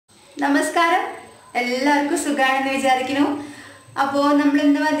നമസ്കാരം എല്ലാവർക്കും സുഖാണെന്ന് വിചാരിക്കുന്നു. അപ്പോൾ നമ്മൾ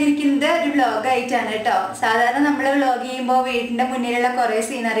ഇന്ന് വന്നിരിക്കുന്നത് ഒരു വ്ലോഗ് ആയിട്ടാണ് കേട്ടോ. സാധാരണ നമ്മൾ വ്ലോഗ് ചെയ്യുമ്പോൾ വീടിൻ്റെ മുന്നിലുള്ള കുറേ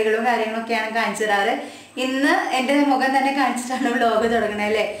സീനറികളും കാര്യങ്ങളൊക്കെയാണ് കാണിച്ചു തരാറ്. ഇന്ന് എൻ്റെ മുഖം തന്നെ കാണിച്ചിട്ടാണ് വ്ലോഗ് തുടങ്ങണത്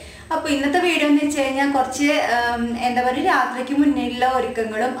അല്ലേ. അപ്പോൾ ഇന്നത്തെ വീഡിയോ എന്ന് വെച്ച് കഴിഞ്ഞാൽ കുറച്ച് എന്താ പറയുക, യാത്രയ്ക്ക് മുന്നിലുള്ള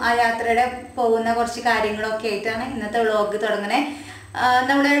ഒരുക്കങ്ങളും ആ യാത്രയുടെ പോകുന്ന കുറച്ച് കാര്യങ്ങളൊക്കെ ആയിട്ടാണ് ഇന്നത്തെ വ്ലോഗ് തുടങ്ങണേ.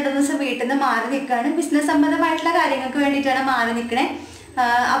 നമ്മൾ 2 ദിവസം വീട്ടിൽ നിന്ന് മാറി നിൽക്കുകയാണ്. ബിസിനസ് സംബന്ധമായിട്ടുള്ള കാര്യങ്ങൾക്ക് വേണ്ടിയിട്ടാണ് മാറി നിൽക്കണേ.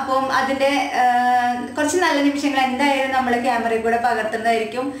 അപ്പം അതിൻ്റെ കുറച്ച് നല്ല നിമിഷങ്ങൾ എന്തായാലും നമ്മൾ ക്യാമറയിൽ കൂടെ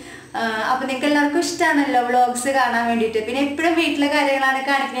പകർത്തുന്നതായിരിക്കും. അപ്പം നിങ്ങൾക്ക് എല്ലാവർക്കും ഇഷ്ടമാണല്ലോ വ്ളോഗ്സ് കാണാൻ വേണ്ടിയിട്ട്. പിന്നെ എപ്പോഴും വീട്ടിലെ കാര്യങ്ങളാണ്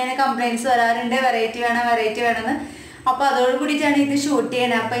കാണിക്കുന്നതിന് കംപ്ലയിൻറ്റ്സ് വരാറുണ്ട്, വെറൈറ്റി വേണമെന്ന്. അപ്പോൾ അതോട് കൂടിയിട്ടാണ് ഇത് ഷൂട്ട്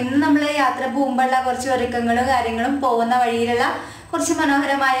ചെയ്യണത്. അപ്പം ഇന്ന് നമ്മൾ യാത്ര പോകുമ്പോഴുള്ള കുറച്ച് ഒരുക്കങ്ങളും കാര്യങ്ങളും പോകുന്ന വഴിയിലുള്ള കുറച്ച്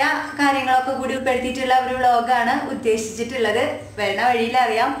മനോഹരമായ കാര്യങ്ങളൊക്കെ കൂടി ഉൾപ്പെടുത്തിയിട്ടുള്ള ഒരു വ്ളോഗാണ് ഉദ്ദേശിച്ചിട്ടുള്ളത്. വരുന്ന വഴിയിൽ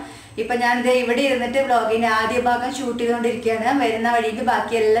അറിയാം. ഇപ്പം ഞാനിത് ഇവിടെ ഇരുന്നിട്ട് വ്ളോഗിൻ്റെ ആദ്യ ഭാഗം ഷൂട്ട് ചെയ്തുകൊണ്ടിരിക്കുകയാണ്. വരുന്ന വഴിയിൽ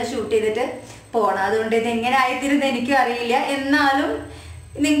ബാക്കിയെല്ലാം ഷൂട്ട് ചെയ്തിട്ട് പോകണം. അതുകൊണ്ട് ഇത് എങ്ങനെ ആയിത്തീരുന്നത് എനിക്കും അറിയില്ല. എന്നാലും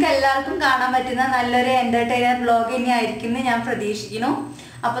നിങ്ങൾക്ക് എല്ലാവർക്കും കാണാൻ പറ്റുന്ന നല്ലൊരു എൻ്റർടൈനർ വ്ളോഗ് തന്നെ ആയിരിക്കും എന്ന് ഞാൻ പ്രതീക്ഷിക്കുന്നു.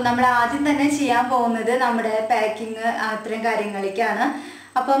 അപ്പോൾ നമ്മൾ ആദ്യം തന്നെ ചെയ്യാൻ പോകുന്നത് നമ്മുടെ പാക്കിങ് അത്തരം കാര്യങ്ങളിലേക്കാണ്.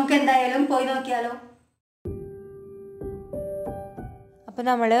 അപ്പോൾ നമുക്ക് എന്തായാലും പോയി നോക്കിയാലോ. അപ്പോൾ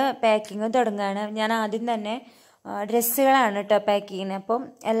നമ്മൾ പാക്കിങ് തുടങ്ങുകയാണ്. ഞാൻ ആദ്യം തന്നെ ഡ്രസ്സുകളാണ് കേട്ടോ പാക്ക് ചെയ്യുന്നത്. അപ്പം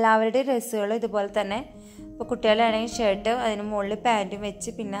എല്ലാവരുടെയും ഡ്രസ്സുകൾ ഇതുപോലെ തന്നെ, ഇപ്പോൾ കുട്ടികളാണെങ്കിൽ ഷർട്ട്, അതിന് മുകളിൽ പാൻറ്റും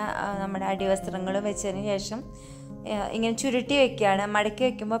വെച്ച് പിന്നെ നമ്മുടെ അടിവസ്ത്രങ്ങളും വെച്ചതിന് ശേഷം ഇങ്ങനെ ചുരുട്ടി വെക്കുകയാണ്. മടക്കി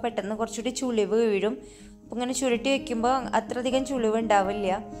വെക്കുമ്പോൾ പെട്ടെന്ന് കുറച്ചുകൂടി ചുളിവ് വീഴും. അപ്പോൾ ഇങ്ങനെ ചുരുട്ടി വെക്കുമ്പോൾ അത്രയധികം ചുളിവ്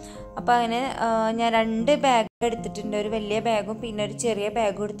ഉണ്ടാവില്ല. അപ്പോൾ അങ്ങനെ ഞാൻ 2 ബാഗ് എടുത്തിട്ടുണ്ട്. ഒരു വലിയ ബാഗും പിന്നെ ഒരു ചെറിയ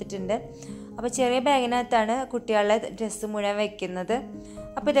ബാഗും എടുത്തിട്ടുണ്ട്. അപ്പോൾ ചെറിയ ബാഗിനകത്താണ് കുട്ടികളുടെ ഡ്രസ്സ് മുഴുവൻ വയ്ക്കുന്നത്.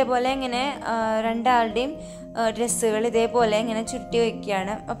 അപ്പോൾ ഇതേപോലെ ഇങ്ങനെ 2 ആളുടെയും ഡ്രസ്സുകൾ ഇതേപോലെ ഇങ്ങനെ ചുരുട്ടി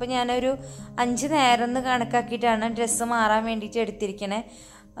വയ്ക്കുകയാണ്. അപ്പോൾ ഞാനൊരു 5 നേരം എന്ന് കണക്കാക്കിയിട്ടാണ് ഡ്രസ്സ് മാറാൻ വേണ്ടിയിട്ട് എടുത്തിരിക്കണേ.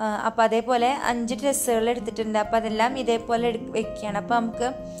 അപ്പോൾ അതേപോലെ 5 ഡ്രസ്സുകൾ എടുത്തിട്ടുണ്ട്. അപ്പോൾ അതെല്ലാം ഇതേപോലെ വെക്കുകയാണ്. അപ്പോൾ നമുക്ക്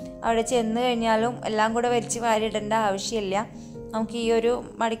അവിടെ ചെന്ന് കഴിഞ്ഞാലും എല്ലാം കൂടെ വലിച്ച് വാരിയിടേണ്ട ആവശ്യമില്ല. നമുക്ക് ഈ ഒരു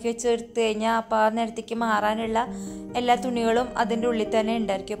മടക്കി വെച്ച് എടുത്തു കഴിഞ്ഞാൽ അപ്പോൾ ആ നേരത്തേക്ക് മാറാനുള്ള എല്ലാ തുണികളും അതിൻ്റെ ഉള്ളിൽ തന്നെ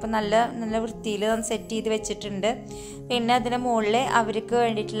ഉണ്ടായിരിക്കും. അപ്പോൾ നല്ല വൃത്തിയിൽ സെറ്റ് ചെയ്ത് വെച്ചിട്ടുണ്ട്. പിന്നെ അതിന് മുകളിൽ അവർക്ക്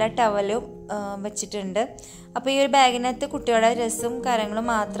വേണ്ടിയിട്ടുള്ള ടവലും വെച്ചിട്ടുണ്ട്. അപ്പോൾ ഈ ഒരു ബാഗിനകത്ത് കുട്ടികളുടെ ഡ്രസ്സും കാര്യങ്ങളും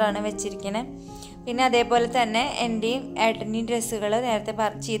മാത്രമാണ് വെച്ചിരിക്കുന്നത്. പിന്നെ അതേപോലെ തന്നെ എൻ്റെയും ഏട്ടൻ്റെയും ഡ്രസ്സുകൾ നേരത്തെ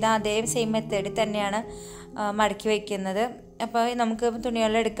ചെയ്ത അതേ സെയിം മെത്തേഡിൽ തന്നെയാണ് മടക്കി വയ്ക്കുന്നത്. അപ്പോൾ നമുക്ക്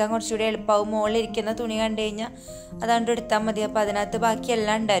തുണികളെടുക്കാൻ കുറച്ചുകൂടി എളുപ്പമാവും. മുകളിലിരിക്കുന്ന തുണി കണ്ടു കഴിഞ്ഞാൽ അതാണ്ട് എടുത്താൽ മതി. അപ്പോൾ അതിനകത്ത്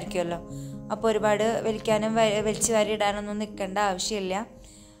ബാക്കിയെല്ലാം ഉണ്ടായിരിക്കുമല്ലോ. അപ്പോൾ ഒരുപാട് വലിച്ചു വാരി ഇടാനൊന്നും നിൽക്കേണ്ട ആവശ്യമില്ല.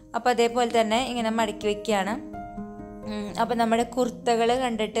 അപ്പോൾ അതേപോലെ തന്നെ ഇങ്ങനെ മടക്കി വയ്ക്കുകയാണ്. അപ്പോൾ നമ്മുടെ കുർത്തകൾ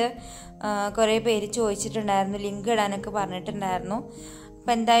കണ്ടിട്ട് കുറേ പേര് ചോദിച്ചിട്ടുണ്ടായിരുന്നു, ലിങ്ക് ഇടാനൊക്കെ പറഞ്ഞിട്ടുണ്ടായിരുന്നു.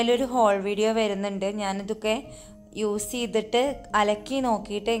 അപ്പോൾ എന്തായാലും ഒരു ഹോൾ വീഡിയോ വരുന്നുണ്ട്. ഞാനിതൊക്കെ യൂസ് ചെയ്തിട്ട് അലക്കി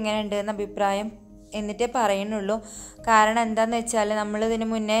നോക്കിയിട്ട് എങ്ങനെ ഉണ്ടെന്ന് അഭിപ്രായം എന്നിട്ടേ പറയുന്നുള്ളൂ. കാരണം എന്താണെന്ന് വെച്ചാൽ നമ്മളിതിന്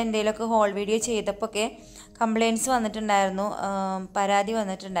മുന്നേ എന്തെങ്കിലുമൊക്കെ ഹോൾ വീഡിയോ ചെയ്തപ്പോൾ ഒക്കെ കംപ്ലയിൻറ്റ്സ് വന്നിട്ടുണ്ടായിരുന്നു, പരാതി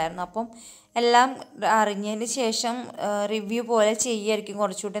വന്നിട്ടുണ്ടായിരുന്നു. അപ്പം എല്ലാം അറിഞ്ഞതിന് ശേഷം റിവ്യൂ പോലെ ചെയ്യുമായിരിക്കും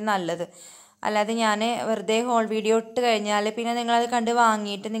കുറച്ചുകൂടി നല്ലത്. അല്ലാതെ ഞാൻ വെറുതെ ഹോൾ വീഡിയോ ഇട്ട് കഴിഞ്ഞാൽ പിന്നെ നിങ്ങളത് കണ്ട്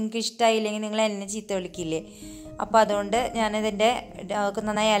വാങ്ങിയിട്ട് നിങ്ങൾക്ക് ഇഷ്ടമായില്ലെങ്കിൽ നിങ്ങൾ എന്നെ ചീത്ത വിളിക്കില്ലേ. അപ്പോൾ അതുകൊണ്ട് ഞാനിതിൻ്റെ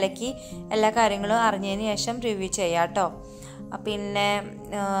നന്നായി അലക്കി എല്ലാ കാര്യങ്ങളും അറിഞ്ഞതിന് ശേഷം റിവ്യൂ ചെയ്യാം കേട്ടോ.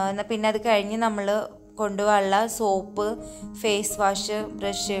 പിന്നെ അത് കഴിഞ്ഞ് നമ്മൾ കൊണ്ടുപോകാനുള്ള soap, face wash,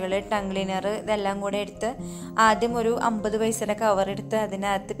 ബ്രഷുകൾ, tongue cleaner ഇതെല്ലാം കൂടെ എടുത്ത് ആദ്യം ഒരു 50 പൈസയുടെ കവർ എടുത്ത്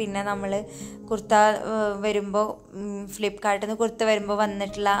അതിനകത്ത് പിന്നെ നമ്മൾ കുർത്ത വരുമ്പോൾ ഫ്ലിപ്കാർട്ടിൽ നിന്ന് കുർത്ത വരുമ്പോൾ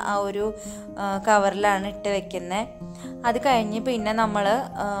വന്നിട്ടുള്ള ആ ഒരു കവറിലാണ് ഇട്ട് വെക്കുന്നത്. അത് കഴിഞ്ഞ് പിന്നെ നമ്മൾ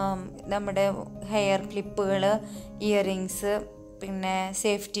നമ്മുടെ ഹെയർ ക്ലിപ്പുകൾ, ഇയറിങ്സ്, പിന്നെ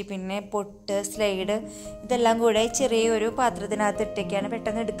സേഫ്റ്റി പിന്നെ പൊട്ട്, സ്ലൈഡ് ഇതെല്ലാം കൂടെ ചെറിയൊരു പാത്രത്തിനകത്ത് ഇട്ടേക്കാണ്.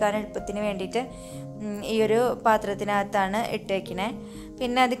 പെട്ടെന്ന് എടുക്കാൻ എളുപ്പത്തിന് വേണ്ടിയിട്ട് ഈ ഒരു പാത്രത്തിനകത്താണ് ഇട്ടേക്കണേ.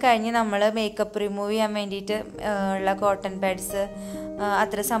 പിന്നെ അത് കഴിഞ്ഞ് നമ്മൾ മേക്കപ്പ് റിമൂവ് ചെയ്യാൻ വേണ്ടിയിട്ട് ഉള്ള കോട്ടൺ പാഡ്സ്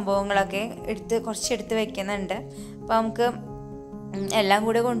അത്ര സംഭവങ്ങളൊക്കെ കുറച്ചെടുത്ത് വെക്കുന്നുണ്ട്. അപ്പോൾ നമുക്ക് എല്ലാം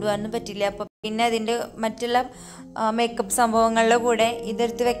കൂടെ കൊണ്ടുപോകാനൊന്നും പറ്റില്ല. അപ്പോൾ പിന്നെ അതിൻ്റെ മറ്റുള്ള മേക്കപ്പ് സംഭവങ്ങളുടെ കൂടെ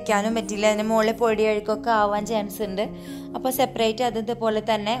ഇതെടുത്ത് വെക്കാനും പറ്റില്ല. അതിന് മുകളിൽ പൊടി അഴുക്കൊക്കെ ആവാൻ ചാൻസ് ഉണ്ട്. അപ്പോൾ സെപ്പറേറ്റ് അതുപോലെ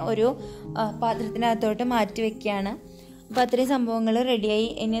തന്നെ ഒരു പാത്രത്തിനകത്തോട്ട് മാറ്റി വെക്കുകയാണ്. അപ്പോൾ അത്രയും സംഭവങ്ങൾ റെഡിയായി.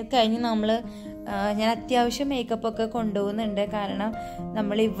 ഇനി കഴിഞ്ഞ് ഞാൻ അത്യാവശ്യം മേക്കപ്പൊക്കെ കൊണ്ടുപോകുന്നുണ്ട്. കാരണം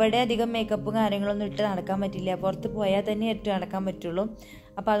നമ്മൾ ഇവിടെ അധികം മേക്കപ്പും കാര്യങ്ങളൊന്നും ഇട്ട് നടക്കാൻ പറ്റില്ല. പുറത്ത് പോയാൽ തന്നെ ഇട്ട് നടക്കാൻ പറ്റുള്ളൂ.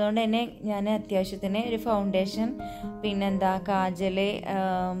 അപ്പോൾ അതുകൊണ്ട് തന്നെ ഞാൻ അത്യാവശ്യത്തിന് ഒരു ഫൗണ്ടേഷൻ, പിന്നെന്താ കാജൽ,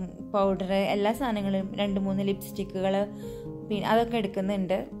 പൗഡർ, എല്ലാ സാധനങ്ങളും 2-3 ലിപ്സ്റ്റിക്കുകൾ പിന്നെ അതൊക്കെ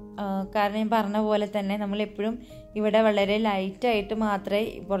എടുക്കുന്നുണ്ട്. കാരണം ഞാൻ പറഞ്ഞ പോലെ തന്നെ നമ്മളെപ്പോഴും ഇവിടെ വളരെ ലൈറ്റായിട്ട് മാത്രമേ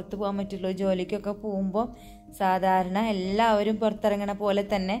പുറത്ത് പോകാൻ പറ്റുള്ളൂ. ജോലിക്കൊക്കെ പോകുമ്പോൾ സാധാരണ എല്ലാവരും പുറത്തിറങ്ങണ പോലെ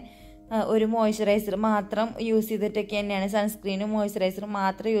തന്നെ ഒരു മോയ്സ്ചറൈസർ മാത്രം യൂസ് ചെയ്തിട്ടൊക്കെ തന്നെയാണ്, സൺസ്ക്രീനും മോയ്സ്ചറൈസറും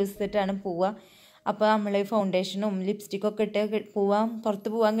മാത്രം യൂസ് ചെയ്തിട്ടാണ് പോവുക. അപ്പോൾ നമ്മൾ ഫൗണ്ടേഷനും ലിപ്സ്റ്റിക്കൊക്കെ ഇട്ട് പുറത്ത്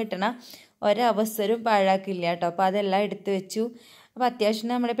പോകാൻ കിട്ടണ ഒരവസരവും പാഴാക്കില്ല കേട്ടോ. അപ്പോൾ അതെല്ലാം എടുത്ത് വെച്ചു. അപ്പോൾ അത്യാവശ്യം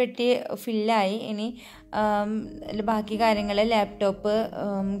നമ്മുടെ പെട്ടി ഫില്ലായി. ഇനി ബാക്കി കാര്യങ്ങൾ ലാപ്ടോപ്പ്,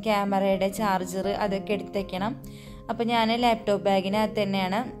 ക്യാമറയുടെ ചാർജർ അതൊക്കെ എടുത്ത് വയ്ക്കണം. അപ്പോൾ ഞാൻ ലാപ്ടോപ്പ് ബാഗിനകത്ത്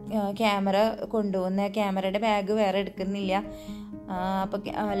തന്നെയാണ് ക്യാമറ കൊണ്ടുപോകുന്നത്. ക്യാമറയുടെ ബാഗ് വേറെ എടുക്കുന്നില്ല. അപ്പോൾ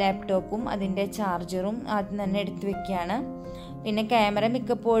ലാപ്ടോപ്പും അതിൻ്റെ ചാർജറും ആദ്യം തന്നെ എടുത്ത് വെക്കുകയാണ്. പിന്നെ ക്യാമറ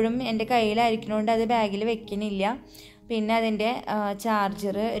മിക്കപ്പോഴും എൻ്റെ കയ്യിലായിരിക്കണോണ്ട് അത് ബാഗിൽ വെക്കണില്ല. പിന്നെ അതിൻ്റെ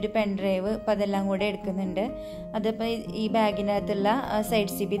ചാർജർ, ഒരു പെൻഡ്രൈവ്, അപ്പോൾ അതെല്ലാം കൂടെ എടുക്കുന്നുണ്ട്. അതിപ്പോൾ ഈ ബാഗിനകത്തുള്ള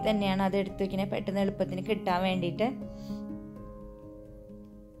സൈഡ് സിബി തന്നെയാണ് അത് എടുത്ത് വെക്കുന്നത്, പെട്ടെന്ന് എളുപ്പത്തിന് കിട്ടാൻ വേണ്ടിയിട്ട്.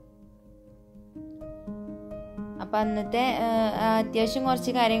 അപ്പം അന്നത്തെ അത്യാവശ്യം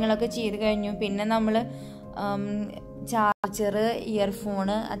കുറച്ച് കാര്യങ്ങളൊക്കെ ചെയ്ത് കഴിഞ്ഞു. പിന്നെ നമ്മൾ ചാർജർ,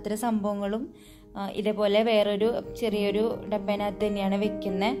 ഇയർഫോണ് അത്ര സംഭവങ്ങളും ഇതേപോലെ വേറൊരു ചെറിയൊരു ഡപ്പേനകത്ത് തന്നെയാണ്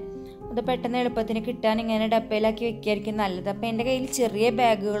വെക്കുന്നത്. അത് പെട്ടെന്ന് എളുപ്പത്തിന് കിട്ടാൻ ഇങ്ങനെ ഡപ്പയിലാക്കി വെക്കുകയായിരിക്കും നല്ലത്. അപ്പോൾ എൻ്റെ കയ്യിൽ ചെറിയ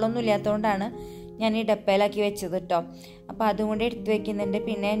ബാഗുകളൊന്നും ഇല്ലാത്തതുകൊണ്ടാണ് ഞാൻ ഈ ഡപ്പയിലാക്കി വെച്ചത് കേട്ടോ. അപ്പോൾ അതും കൂടെ എടുത്ത് വെക്കുന്നുണ്ട്.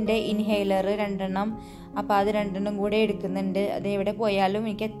 പിന്നെ എൻ്റെ ഇൻഹേലർ 2 അപ്പോൾ അത് 2 കൂടെ എടുക്കുന്നുണ്ട്. അത് എവിടെ പോയാലും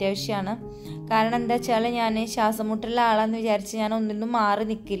എനിക്ക് അത്യാവശ്യമാണ്. കാരണം എന്താ വെച്ചാൽ ഞാൻ ശ്വാസം മുട്ടുള്ള ആളാന്ന് വിചാരിച്ച് ഞാൻ ഒന്നിനും മാറി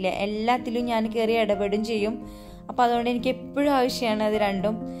നിൽക്കില്ല. എല്ലാത്തിലും ഞാൻ കയറി ഇടപെടും ചെയ്യും. അപ്പോൾ അതുകൊണ്ട് എനിക്ക് എപ്പോഴും ആവശ്യമാണ് അത്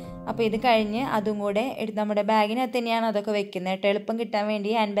 2. അപ്പോൾ ഇത് കഴിഞ്ഞ് അതും കൂടെ എടുത്ത് നമ്മുടെ ബാഗിനകത്ത് തന്നെയാണ് അതൊക്കെ വെക്കുന്നത് കേട്ടോ. എളുപ്പം കിട്ടാൻ വേണ്ടി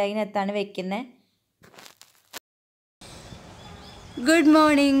ഹാൻഡ് ബാഗിനകത്താണ് വെക്കുന്നത്. Good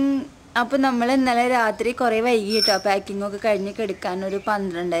morning. അപ്പോൾ നമ്മൾ ഇന്നലെ രാത്രി കുറേ വൈകി കേട്ടോ. പാക്കിങ്ങൊക്കെ കഴിഞ്ഞ് കിടക്കാൻ ഒരു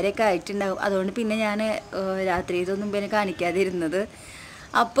 12:30 ആയിട്ടുണ്ടാവും. അതുകൊണ്ട് പിന്നെ ഞാൻ രാത്രി ഇതൊന്നും പിന്നെ കാണിക്കാതിരുന്നത്.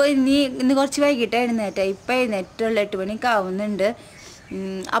 അപ്പോൾ ഇന്ന് കുറച്ച് വൈകിട്ട് എഴുന്നേറ്റ. ഇപ്പം എഴുന്നേറ്റുള്ള 8 മണിയൊക്കെ ആവുന്നുണ്ട്.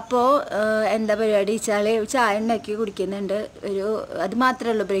 അപ്പോൾ എന്താ പരിപാടി വെച്ചാൽ ചായ ഉണ്ടാക്കി കുടിക്കുന്നുണ്ട്. അത്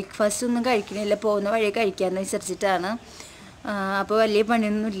മാത്രമേ ഉള്ളൂ, ബ്രേക്ക്ഫാസ്റ്റ് ഒന്നും കഴിക്കണില്ല, പോകുന്ന വഴി കഴിക്കാമെന്ന് വിചാരിച്ചിട്ടാണ്. അപ്പോൾ വലിയ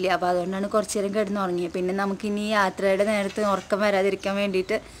പണിയൊന്നുമില്ല. അപ്പോൾ അതുകൊണ്ടാണ് കുറച്ച് നേരം കിടന്നുറങ്ങിയത്. പിന്നെ നമുക്കിനി യാത്രയുടെ നേരത്ത് ഉറക്കം വരാതിരിക്കാൻ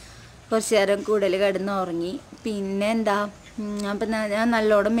വേണ്ടിയിട്ട് കുറച്ച് നേരം കൂടുതൽ കിടന്നുറങ്ങി. പിന്നെ എന്താ, അപ്പം ഞാൻ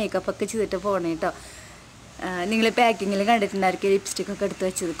നല്ലോണം മേക്കപ്പൊക്കെ ചെയ്തിട്ട് പോകണം കേട്ടോ. നിങ്ങൾ പാക്കിങ്ങിൽ കണ്ടിട്ടുണ്ടായിരിക്കും ലിപ്സ്റ്റിക്കൊക്കെ എടുത്ത്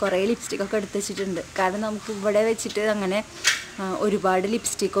വെച്ചത്. കുറേ ലിപ്സ്റ്റിക്കൊക്കെ എടുത്ത് വെച്ചിട്ടുണ്ട്. കാരണം നമുക്ക് ഇവിടെ വെച്ചിട്ട് അങ്ങനെ ഒരുപാട്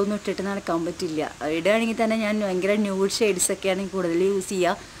ലിപ്സ്റ്റിക്കൊന്നും ഇട്ടിട്ട് നടക്കാൻ പറ്റില്ല. ഇടുകയാണെങ്കിൽ തന്നെ ഞാൻ ഭയങ്കര ന്യൂഡ് ഷെയ്ഡ്സൊക്കെയാണ് കൂടുതൽ യൂസ്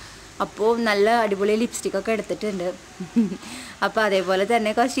ചെയ്യുക. അപ്പോൾ നല്ല അടിപൊളി ലിപ്സ്റ്റിക്കൊക്കെ എടുത്തിട്ടുണ്ട്. അപ്പോൾ അതേപോലെ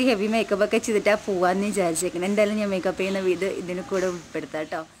തന്നെ കുറച്ച് ഹെവി മേക്കപ്പൊക്കെ ചെയ്തിട്ടാണ് പോകാമെന്ന് വിചാരിച്ചേക്കുന്നത്. എന്തായാലും ഞാൻ മേക്കപ്പ് ചെയ്യുന്ന ഇതിന് കൂടെ ഉൾപ്പെടുത്താം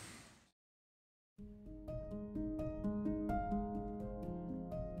കേട്ടോ.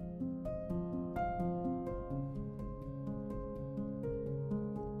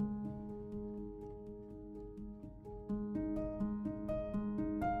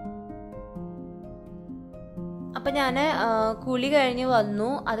 അപ്പം ഞാൻ കുളി കഴിഞ്ഞ് വന്നു.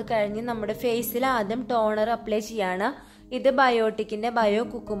 അത് കഴിഞ്ഞ് നമ്മുടെ ഫേസിൽ ആദ്യം ടോണർ അപ്ലൈ ചെയ്യാണ്. ഇത് ബയോട്ടിക്കിൻ്റെ ബയോ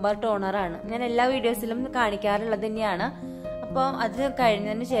കുക്കുംബർ ടോണറാണ്. ഞാൻ എല്ലാ വീഡിയോസിലും കാണിക്കാറുള്ളത് തന്നെയാണ്. അപ്പോൾ അത്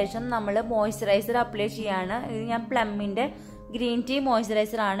കഴിഞ്ഞതിന് ശേഷം നമ്മൾ മോയ്സ്ചറൈസർ അപ്ലൈ ചെയ്യാണ്. ഇത് ഞാൻ പ്ലമ്മിൻ്റെ ഗ്രീൻ ടീ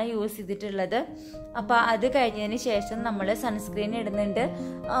മോയ്സ്ചറൈസറാണ് യൂസ് ചെയ്തിട്ടുള്ളത്. അപ്പോൾ അത് കഴിഞ്ഞതിന് ശേഷം നമ്മൾ സൺസ്ക്രീൻ ഇടുന്നുണ്ട്.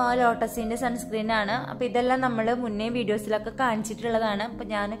 ലോട്ടസിൻ്റെ സൺസ്ക്രീനാണ്. അപ്പോൾ ഇതെല്ലാം നമ്മൾ മുന്നേ വീഡിയോസിലൊക്കെ കാണിച്ചിട്ടുള്ളതാണ്. അപ്പോൾ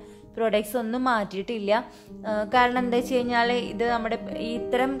ഞാൻ പ്രോഡക്ട്സ് ഒന്നും മാറ്റിയിട്ടില്ല. കാരണം എന്താ വെച്ച് കഴിഞ്ഞാൽ ഇത് നമ്മുടെ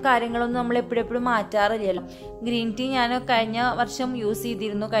ഇത്തരം കാര്യങ്ങളൊന്നും നമ്മൾ എപ്പോഴെപ്പോഴും മാറ്റാറില്ലല്ലോ. ഗ്രീൻ ടീ ഞാൻ കഴിഞ്ഞ വർഷം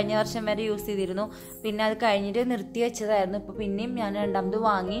വരെ യൂസ് ചെയ്തിരുന്നു. പിന്നെ അത് കഴിഞ്ഞിട്ട് നിർത്തി വെച്ചതായിരുന്നു. ഇപ്പോൾ പിന്നെയും ഞാൻ 2ാമത്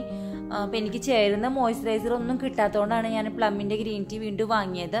വാങ്ങി. അപ്പോൾ എനിക്ക് ചേരുന്ന മോയ്സ്ചറൈസർ ഒന്നും കിട്ടാത്തതുകൊണ്ടാണ് ഞാൻ പ്ലമ്മിൻ്റെ ഗ്രീൻ ടീ വീണ്ടും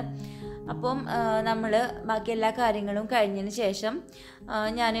വാങ്ങിയത്. അപ്പം നമ്മൾ ബാക്കി എല്ലാ കാര്യങ്ങളും കഴിഞ്ഞതിന് ശേഷം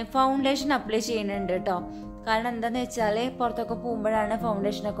ഞാൻ ഫൗണ്ടേഷൻ അപ്ലൈ ചെയ്യുന്നുണ്ട് കേട്ടോ. കാരണം എന്താണെന്ന് വെച്ചാൽ പുറത്തൊക്കെ പോകുമ്പോഴാണ്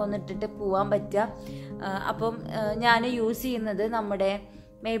ഫൗണ്ടേഷനൊക്കെ ഒന്ന് ഇട്ടിട്ട് പോകാൻ പറ്റുക. അപ്പം ഞാൻ യൂസ് ചെയ്യുന്നത് നമ്മുടെ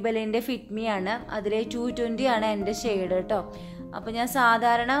മെയ്ബലിൻ്റെ ഫിറ്റ്മി ആണ്. അതിൽ 220 ആണ് എൻ്റെ ഷെയ്ഡ് കേട്ടോ. അപ്പോൾ ഞാൻ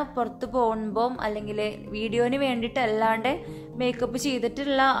സാധാരണ പുറത്ത് പോകുമ്പം അല്ലെങ്കിൽ വീഡിയോന് വേണ്ടിയിട്ടല്ലാണ്ട് മേക്കപ്പ്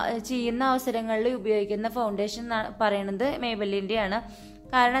ചെയ്യുന്ന അവസരങ്ങളിൽ ഉപയോഗിക്കുന്ന ഫൗണ്ടേഷൻ പറയണത് മെയ്ബലിൻ്റെയാണ്.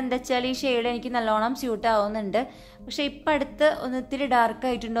 കാരണം എന്താ വെച്ചാൽ ഈ ഷെയ്ഡ് എനിക്ക് നല്ലോണം സ്യൂട്ട് ആവുന്നുണ്ട്. പക്ഷേ ഇപ്പം അടുത്ത് ഒന്നിത്തിരി ഡാർക്ക്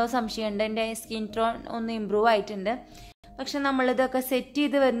ആയിട്ടുണ്ടോ സംശയമുണ്ട്. എൻ്റെ സ്കിൻ ടോൺ ഒന്ന് ഇമ്പ്രൂവ് ആയിട്ടുണ്ട്. പക്ഷെ നമ്മളിതൊക്കെ സെറ്റ്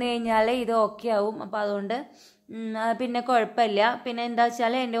ചെയ്ത് വന്നു കഴിഞ്ഞാൽ ഇത് ഓക്കെ ആവും. അപ്പോൾ അതുകൊണ്ട് പിന്നെ കുഴപ്പമില്ല. പിന്നെ എന്താ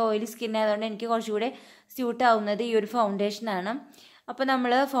വെച്ചാൽ എൻ്റെ ഓയിലി സ്കിൻ ആയതുകൊണ്ട് എനിക്ക് കുറച്ചുകൂടെ സ്യൂട്ട് ആവുന്നത് ഈ ഒരു ഫൗണ്ടേഷനാണ്. അപ്പോൾ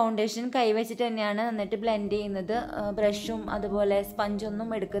നമ്മൾ ഫൗണ്ടേഷൻ കൈവച്ചിട്ട് തന്നെയാണ് എന്നിട്ട് ബ്ലെൻഡ് ചെയ്യുന്നത്. ബ്രഷും അതുപോലെ സ്പഞ്ചൊന്നും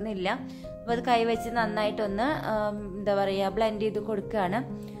എടുക്കുന്നില്ല. അപ്പോൾ അത് കൈവച്ച് നന്നായിട്ടൊന്ന് ബ്ലെൻഡ് ചെയ്ത് കൊടുക്കുകയാണ്.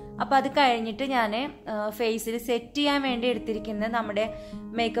 അപ്പോൾ അത് കഴിഞ്ഞിട്ട് ഞാൻ ഫേസിൽ സെറ്റ് ചെയ്യാൻ വേണ്ടി എടുത്തിരിക്കുന്നത് നമ്മുടെ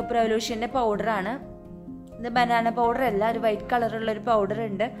മേക്കപ്പ് റെവല്യൂഷൻ്റെ പൗഡറാണ്. ഇത് ബനാന പൗഡർ അല്ല, ഒരു വൈറ്റ് കളറുള്ളൊരു പൗഡർ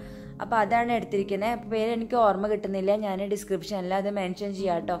ഉണ്ട്. അപ്പോൾ അതാണ് എടുത്തിരിക്കുന്നത്. അപ്പോൾ പേര് എനിക്ക് ഓർമ്മ കിട്ടുന്നില്ല, ഞാൻ ഡിസ്ക്രിപ്ഷനിൽ അത് മെൻഷൻ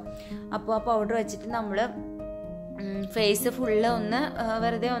ചെയ്യാം കേട്ടോ. അപ്പോൾ ആ പൗഡർ വെച്ചിട്ട് നമ്മൾ ഫേസ് ഫുള്ള് ഒന്ന്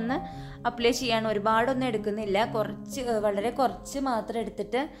വെറുതെ ഒന്ന് അപ്ലൈ ചെയ്യാണ്. ഒരുപാടൊന്നും എടുക്കുന്നില്ല, വളരെ കുറച്ച് മാത്രം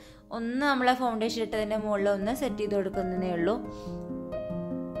എടുത്തിട്ട് ഒന്ന് നമ്മളെ ഫൗണ്ടേഷൻ ഇട്ടതിൻ്റെ മുകളിൽ ഒന്ന് സെറ്റ് ചെയ്ത് കൊടുക്കുന്നതേ ഉള്ളൂ.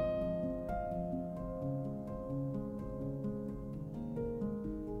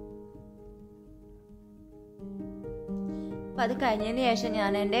 അപ്പോൾ അത് കഴിഞ്ഞതിന് ശേഷം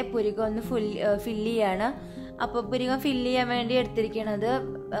ഞാൻ എൻ്റെ പുരികം ഒന്ന് ഫില്ല് ചെയ്യാണ്. അപ്പോൾ പുരികം ഫില്ല് ചെയ്യാൻ വേണ്ടി എടുത്തിരിക്കുന്നത്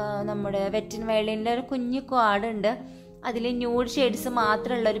നമ്മുടെ വെറ്റ് ആൻഡ് വൈൽഡിൻ്റെ ഒരു കുഞ്ഞു ക്വാഡുണ്ട്. അതിൽ ന്യൂഡ് ഷെയ്ഡ്സ്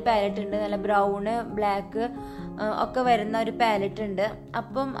മാത്രമുള്ള ഒരു പാലറ്റ് ഉണ്ട്, നല്ല ബ്രൗണ് ബ്ലാക്ക് ഒക്കെ വരുന്ന ഒരു പാലറ്റ് ഉണ്ട്.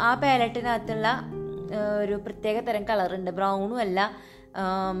 അപ്പം ആ പാലറ്റിനകത്തുള്ള ഒരു പ്രത്യേക തരം കളറുണ്ട്, ബ്രൗണും അല്ല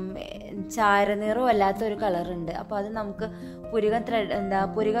ചാരനിറവും അല്ലാത്ത ഒരു കളറുണ്ട്. അപ്പോൾ അത് നമുക്ക്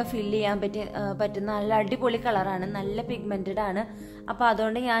പുരികം ഫില്ല് ചെയ്യാൻ പറ്റുന്ന നല്ല അടിപൊളി കളറാണ്, നല്ല പിഗ്മെൻറ്റഡ് ആണ്. അപ്പോൾ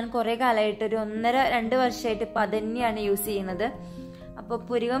അതുകൊണ്ട് ഞാൻ കുറേ കാലമായിട്ട് ഒരു 1.5-2 വർഷമായിട്ട് ഇപ്പം അത് തന്നെയാണ് യൂസ് ചെയ്യുന്നത്. അപ്പോൾ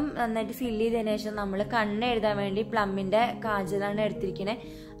പുരികം നന്നായിട്ട് ഫില്ല് ചെയ്തതിന് ശേഷം നമ്മൾ കണ്ണ് എഴുതാൻ വേണ്ടി പ്ലമ്മിൻ്റെ കാജലാണ് എടുത്തിരിക്കുന്നത്.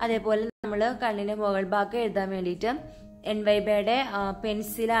 അതേപോലെ നമ്മൾ കണ്ണിൻ്റെ മുകൾ ഭാഗം എഴുതാൻ വേണ്ടിയിട്ട് NYBയുടെ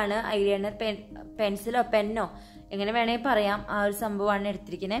പെൻസിലാണ്, ഐലൈനർ പെൻസിലോ പെന്നോ എങ്ങനെ വേണമെങ്കിൽ പറയാം, ആ ഒരു സംഭവമാണ്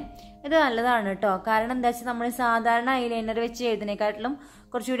എടുത്തിരിക്കുന്നത്. ഇത് നല്ലതാണ് കേട്ടോ. കാരണം എന്താ വെച്ചാൽ നമ്മൾ സാധാരണ ഐലൈനർ വെച്ച് എഴുതുന്നതിനെക്കാട്ടിലും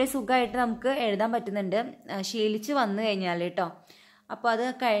കുറച്ചുകൂടി സുഖമായിട്ട് നമുക്ക് എഴുതാൻ പറ്റുന്നുണ്ട്, ശീലിച്ച് വന്നു കഴിഞ്ഞാൽ കേട്ടോ. അപ്പോൾ അത്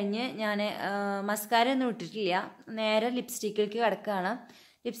കഴിഞ്ഞ് ഞാൻ മസ്കാര ഒന്നും ഇട്ടിട്ടില്ല, നേരെ ലിപ്സ്റ്റിക്കിലേക്ക് കിടക്കുകയാണ്.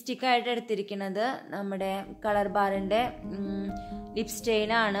 ലിപ്സ്റ്റിക്കായിട്ട് എടുത്തിരിക്കുന്നത് നമ്മുടെ കളർ ബാറിൻ്റെ ലിപ്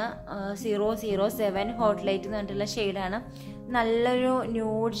സ്റ്റെയിനാണ്, 007 ഹോട്ട് ലൈറ്റ് എന്ന് പറഞ്ഞിട്ടുള്ള ഷെയ്ഡാണ്. നല്ലൊരു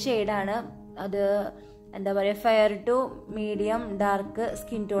ന്യൂഡ് ഷെയ്ഡാണ് അത്. എന്താ പറയുക, fair to medium dark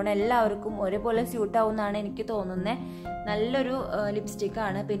skin tone എല്ലാവർക്കും ഒരേപോലെ സ്യൂട്ട് ആവുമെന്നാണ് എനിക്ക് തോന്നുന്നത്. നല്ലൊരു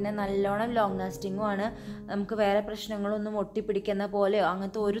ലിപ്സ്റ്റിക്കാണ്, പിന്നെ നല്ലോണം ലോങ് ലാസ്റ്റിങ്ങും ആണ്. നമുക്ക് വേറെ പ്രശ്നങ്ങളൊന്നും ഒട്ടിപ്പിടിക്കുന്ന പോലെയോ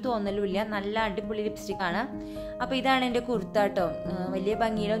അങ്ങനത്തെ ഒരു തോന്നലും ഇല്ല, നല്ല അടിപൊളി ലിപ്സ്റ്റിക്കാണ്. അപ്പോൾ ഇതാണ് എൻ്റെ കുർത്ത കേട്ടോ. വലിയ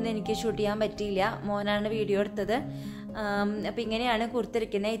ഭംഗിയിലൊന്നും എനിക്ക് ഷൂട്ട് ചെയ്യാൻ പറ്റിയില്ല, മോനാണ് വീഡിയോ എടുത്തത്. അപ്പോൾ ഇങ്ങനെയാണ്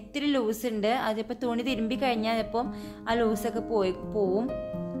കുർത്തിരിക്കുന്നത്. ഇത്തിരി ലൂസ് ഉണ്ട്, അതിപ്പോൾ തുണി തിരുമ്പി കഴിഞ്ഞാൽ ഇപ്പം ആ ലൂസൊക്കെ പോവും.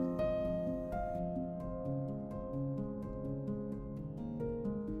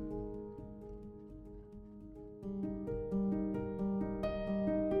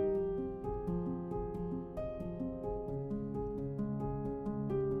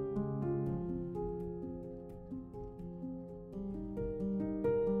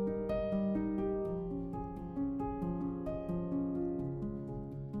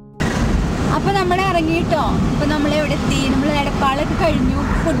 അപ്പോൾ നമ്മൾ ഇറങ്ങിയിട്ടോ. അപ്പോൾ നമ്മൾ എവിടെ എത്തി? നമ്മൾ എടപ്പാളൊക്കെ കഴിഞ്ഞു,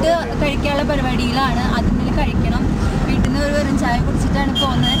 ഫുഡ് കഴിക്കാനുള്ള പരിപാടിയിലാണ്. അതിൽ കഴിക്കണം. വീട്ടിൽ നിന്ന് ഒരു വെറും ചായ കുടിച്ചിട്ടാണ്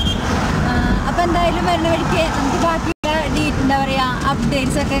പോകുന്നത്. അപ്പോൾ എന്തായാലും വരുന്ന വഴിക്ക് നമുക്ക് ബാക്കിയുള്ള എന്താ പറയുക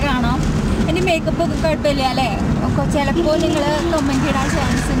അപ്ഡേറ്റ്സ് ഒക്കെ കാണാം. ഇനി മേക്കപ്പ് ഒക്കെ കുഴപ്പമില്ല അല്ലേ? ചിലപ്പോൾ നിങ്ങൾ കമൻറ്റ് ഇടാൻ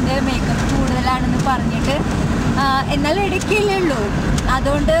ചാൻസ് ഉണ്ട് മേക്കപ്പ് കൂടുതലാണെന്ന് പറഞ്ഞിട്ട്. എന്നാലും ഇടയ്ക്കല്ലേ ഉള്ളൂ,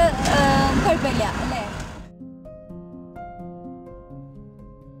 അതുകൊണ്ട് കുഴപ്പമില്ല അല്ലേ?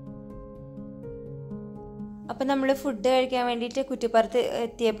 അപ്പം നമ്മൾ ഫുഡ് കഴിക്കാൻ വേണ്ടിയിട്ട് കുറ്റിപ്പുറത്ത്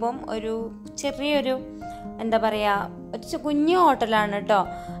എത്തിയപ്പം ഒരു ചെറിയൊരു എന്താ പറയുക ഒരു കുഞ്ഞു ഹോട്ടലാണ് കേട്ടോ.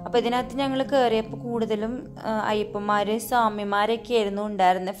 അപ്പോൾ ഇതിനകത്ത് ഞങ്ങൾ കയറിയപ്പോൾ കൂടുതലും അയ്യപ്പന്മാർ സ്വാമിമാരൊക്കെ ആയിരുന്നു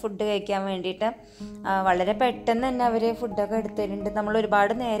ഉണ്ടായിരുന്നത് ഫുഡ് കഴിക്കാൻ വേണ്ടിയിട്ട്. വളരെ പെട്ടെന്ന് തന്നെ അവർ ഫുഡൊക്കെ എടുത്തിട്ടുണ്ട്. നമ്മൾ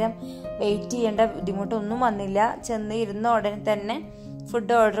ഒരുപാട് നേരം വെയിറ്റ് ചെയ്യേണ്ട ബുദ്ധിമുട്ടൊന്നും വന്നില്ല. ചെന്ന് ഇരുന്ന ഉടനെ തന്നെ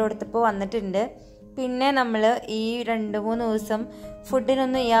ഫുഡ് ഓർഡർ കൊടുത്തപ്പോൾ വന്നിട്ടുണ്ട്. പിന്നെ നമ്മൾ ഈ 2-3 ദിവസം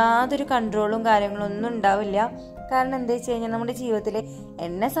ഫുഡിനൊന്നും യാതൊരു കൺട്രോളും കാര്യങ്ങളൊന്നും ഉണ്ടാവില്ല. കാരണം എന്താ വെച്ച് കഴിഞ്ഞാൽ നമ്മുടെ ജീവിതത്തിൽ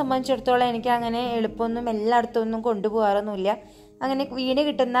എന്നെ സംബന്ധിച്ചിടത്തോളം എനിക്ക് അങ്ങനെ എളുപ്പമൊന്നും എല്ലായിടത്തും ഒന്നും കൊണ്ടുപോകാറൊന്നുമില്ല. അങ്ങനെ വീട്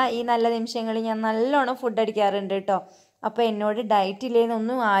കിട്ടുന്ന ഈ നല്ല നിമിഷങ്ങളിൽ ഞാൻ നല്ലോണം ഫുഡ് അടിക്കാറുണ്ട് കേട്ടോ. അപ്പോൾ എന്നോട് ഡയറ്റ്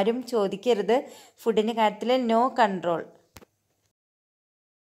ഇല്ലേന്നൊന്നും ആരും ചോദിക്കരുത്. ഫുഡിൻ്റെ കാര്യത്തിൽ നോ കൺട്രോൾ.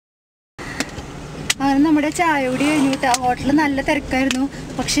 അങ്ങനെ നമ്മുടെ ചായ കൂടി കഴിഞ്ഞു കേട്ടോ. ഹോട്ടലിൽ നല്ല തിരക്കായിരുന്നു.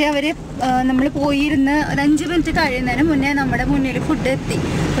 പക്ഷേ അവർ നമ്മൾ പോയിരുന്ന് ഒരു 5 മിനിറ്റ് കഴിയുന്നതിന് മുന്നേ നമ്മുടെ മുന്നിൽ ഫുഡ് എത്തി.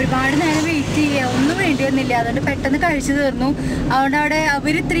 ഒരുപാട് നേരം വെയിറ്റ് ചെയ്യുക ഒന്നും വേണ്ടി വന്നില്ല. അതുകൊണ്ട് പെട്ടെന്ന് കഴിച്ചു തീർന്നു. അതുകൊണ്ട് അവിടെ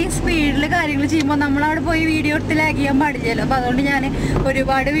അവർ ഇത്രയും സ്പീഡിൽ കാര്യങ്ങൾ ചെയ്യുമ്പോൾ നമ്മളവിടെ പോയി വീഡിയോ എടുത്ത് ലാഗ് ചെയ്യാൻ പാടില്ലല്ലോ. അപ്പോൾ അതുകൊണ്ട് ഞാൻ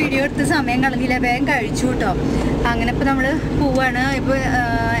ഒരുപാട് വീഡിയോ എടുത്ത് സമയം കളഞ്ഞില്ല, വേഗം കഴിച്ചു കേട്ടോ. അങ്ങനെ ഇപ്പോൾ നമ്മൾ പോവാണ്. ഇപ്പോൾ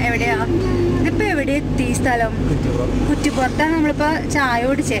എവിടെയാണ് ഇതിപ്പോൾ എവിടെ എത്തി സ്ഥലം? കുറ്റിപ്പുറത്താണ് നമ്മളിപ്പോൾ ചായ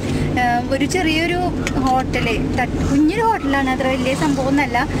കുടിച്ചേ. ഒരു ചെറിയൊരു ഹോട്ടല്, കുഞ്ഞൊരു ഹോട്ടലാണ്, അത്ര വലിയ സംഭവം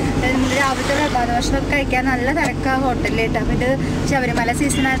ഒന്നല്ല. നമ്മൾ രാവിലത്തെ പ്രഭാത ഭക്ഷണമൊക്കെ കഴിക്കാൻ നല്ല തിരക്കാ ഹോട്ടലിൽ കേട്ടോ. അപ്പോൾ ഇത് ശബരിമല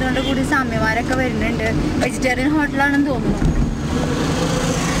സീസൺ ആയതുകൊണ്ട് കൂടി സ്വാമിമാരൊക്കെ വരുന്നുണ്ട്. വെജിറ്റേറിയൻ ഹോട്ടലാണെന്ന് തോന്നുന്നു.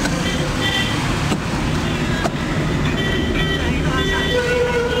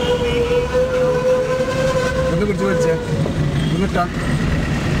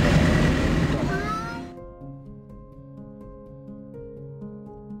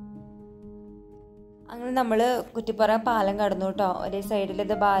 നമ്മൾ കുറ്റിപ്പുറം പാലം കടന്നു കേട്ടോ. ഒരു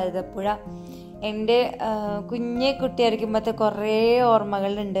സൈഡിലിത് ഭാരതപ്പുഴ. എൻ്റെ കുഞ്ഞ് കുട്ടിയായിരിക്കുമ്പോഴത്തെ കുറേ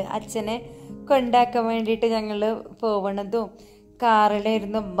ഓർമ്മകളുണ്ട്. അച്ഛനെ കൊണ്ടാക്കാൻ വേണ്ടിയിട്ട് ഞങ്ങൾ പോവണതും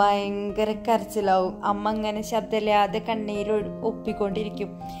കാറിലിരുന്ന് ഭയങ്കര കരച്ചിലാവും. അമ്മ അങ്ങനെ ശബ്ദമില്ലാതെ കണ്ണീര് ഒപ്പിക്കൊണ്ടിരിക്കും.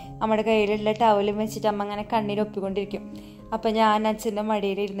 നമ്മുടെ കയ്യിലുള്ള ടവലും വെച്ചിട്ട് അമ്മ അങ്ങനെ കണ്ണീര് ഒപ്പിക്കൊണ്ടിരിക്കും. അപ്പം ഞാൻ അച്ഛൻ്റെ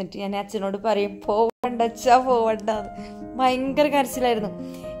മടിയിൽ ഇരുന്നിട്ട് ഞാൻ അച്ഛനോട് പറയും, പോവണ്ട അച്ഛാ പോവണ്ടെന്ന്. ഭയങ്കര കരച്ചിലായിരുന്നു.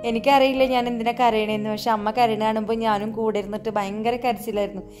 എനിക്കറിയില്ല ഞാൻ എന്തിനാ കരയണേന്ന്. പക്ഷെ അമ്മ കരയണ കാണുമ്പോൾ ഞാനും കൂടെ ഇരുന്നിട്ട് ഭയങ്കര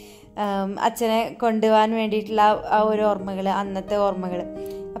കരച്ചിലായിരുന്നു. അച്ഛനെ കൊണ്ടുപോകാൻ വേണ്ടിയിട്ടുള്ള ആ ഒരു ഓർമ്മകൾ, അന്നത്തെ ഓർമ്മകൾ.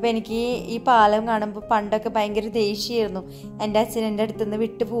 അപ്പം എനിക്ക് ഈ പാലം കാണുമ്പോൾ പണ്ടൊക്കെ ഭയങ്കര ദേഷ്യമായിരുന്നു. എൻ്റെ അച്ഛൻ എൻ്റെ അടുത്ത് നിന്ന്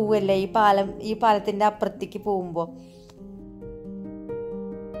വിട്ടു പോവുകയല്ലേ ഈ പാലത്തിൻ്റെ അപ്പുറത്തേക്ക് പോകുമ്പോൾ.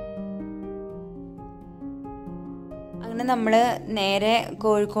 അങ്ങനെ നമ്മൾ നേരെ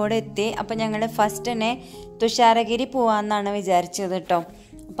കോഴിക്കോട് എത്തി. അപ്പം ഞങ്ങൾ ഫസ്റ്റ് തന്നെ തുഷാരഗിരി പോകാമെന്നാണ് വിചാരിച്ചത് കേട്ടോ.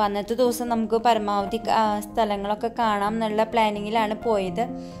 അപ്പം അന്നത്തെ ദിവസം നമുക്ക് പരമാവധി സ്ഥലങ്ങളൊക്കെ കാണാം എന്നുള്ള പ്ലാനിങ്ങിലാണ് പോയത്.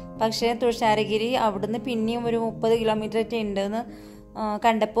 പക്ഷേ തുഷാരഗിരി അവിടുന്ന് പിന്നെയും ഒരു 30 കിലോമീറ്റർ ഒക്കെ ഉണ്ടെന്ന്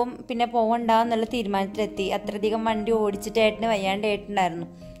കണ്ടപ്പം പിന്നെ പോകണ്ടെന്നുള്ള തീരുമാനത്തിലെത്തി. അത്രയധികം വണ്ടി ഓടിച്ചിട്ട് ഏട്ടന് വയ്യാണ്ടായിട്ടുണ്ടായിരുന്നു.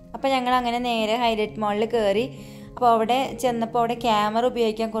 അപ്പോൾ ഞങ്ങൾ അങ്ങനെ നേരെ ഹൈലൈറ്റ് മാളിൽ കയറി. അപ്പോൾ അവിടെ ചെന്നപ്പോൾ അവിടെ ക്യാമറ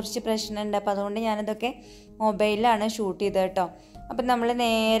ഉപയോഗിക്കാൻ കുറച്ച് പ്രശ്നമുണ്ട്. അപ്പോൾ അതുകൊണ്ട് ഞാനതൊക്കെ മൊബൈലിലാണ് ഷൂട്ട് ചെയ്തത് കേട്ടോ. അപ്പം നമ്മൾ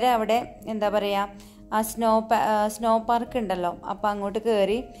നേരെ അവിടെ എന്താ പറയുക, ആ സ്നോ പാർക്ക് ഉണ്ടല്ലോ, അപ്പോൾ അങ്ങോട്ട്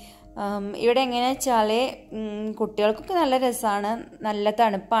കയറി. ഇവിടെ എങ്ങനെയാ വെച്ചാൽ കുട്ടികൾക്കൊക്കെ നല്ല രസമാണ്, നല്ല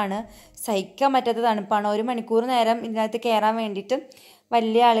തണുപ്പാണ്, സഹിക്കാൻ പറ്റാത്ത തണുപ്പാണ്. 1 മണിക്കൂർ നേരം ഇതിനകത്ത് കയറാൻ വേണ്ടിയിട്ട്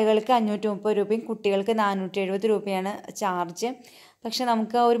വലിയ ആളുകൾക്ക് 530 രൂപയും കുട്ടികൾക്ക് 470 രൂപയാണ് ചാർജ്. പക്ഷെ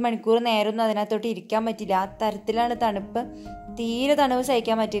നമുക്ക് 1 മണിക്കൂർ നേരമൊന്നും അതിനകത്തോട്ട് ഇരിക്കാൻ പറ്റില്ല. ആ തരത്തിലാണ് തണുപ്പ്. തീരെ തണുപ്പ്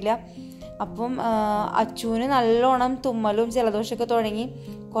സഹിക്കാൻ പറ്റില്ല. അപ്പം അച്ചൂന് നല്ലോണം തുമ്മലും ജലദോഷമൊക്കെ തുടങ്ങി.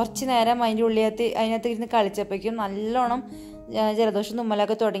 കുറച്ച് നേരം അതിനകത്ത് ഇരുന്ന് കളിച്ചപ്പോഴേക്കും നല്ലോണം ജലദോഷം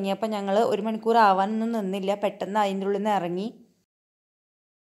തുമ്മലൊക്കെ തുടങ്ങി. അപ്പം ഞങ്ങൾ 1 മണിക്കൂർ ആവാനൊന്നും നിന്നില്ല, പെട്ടെന്ന് അതിൻ്റെ ഉള്ളിൽ നിന്ന് ഇറങ്ങി.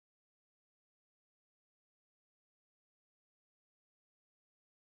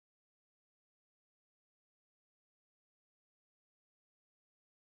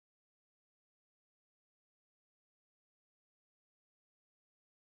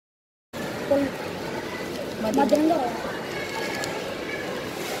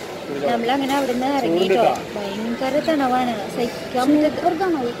 നമ്മളങ്ങനെ അവിടെ നിന്ന് ഇറങ്ങിട്ടോ. ഭയങ്കര തണവാണ്, സഹിക്കാൻ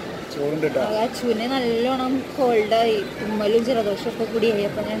പറ്റാത്ത. അച്ഛന് നല്ലോണം കോൾഡായി, തുമ്മലും ജലദോഷമൊക്കെ കൂടിയായി.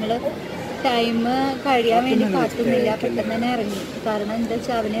 അപ്പം ഞങ്ങൾ ടൈം കഴിയാൻ വേണ്ടി കാത്തുന്നില്ല, പെട്ടെന്ന് തന്നെ ഇറങ്ങി. കാരണം എന്താ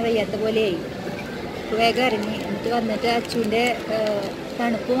വെച്ചാൽ അവനെ വയ്യാത്ത പോലെയായി. വേഗം ഇറങ്ങി. എന്നിട്ട് വന്നിട്ട് അച്ഛൻ്റെ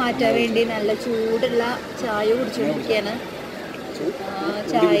തണുപ്പ് മാറ്റാൻ വേണ്ടി നല്ല ചൂടുള്ള ചായ കുടിച്ചുകൊണ്ടിരിക്കുകയാണ്.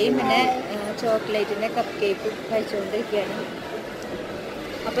 ചായയും പിന്നെ ചോക്ലേറ്റിൻ്റെ കപ്പ് കേക്കും കഴിച്ചുകൊണ്ടിരിക്കുകയാണ്.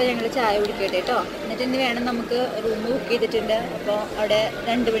 അപ്പോൾ ഞങ്ങൾ ചായ കുടിക്കട്ടെ കേട്ടോ. എന്നിട്ട് ഇനി വേണം, നമുക്ക് റൂം ബുക്ക് ചെയ്തിട്ടുണ്ട്. അപ്പോൾ അവിടെ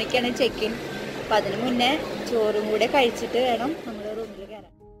 2 മണിക്കാണ് ചെക്ക് ഇൻ. അപ്പോൾ അതിന് മുന്നേ ചോറും കൂടെ കഴിച്ചിട്ട് വേണം നമ്മൾ റൂമിൽ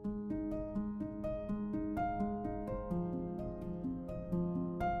കയറാൻ.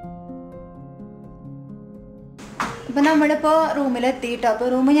 ഇപ്പം നമ്മളിപ്പോൾ റൂമിലെത്തിയിട്ടോ. അപ്പോൾ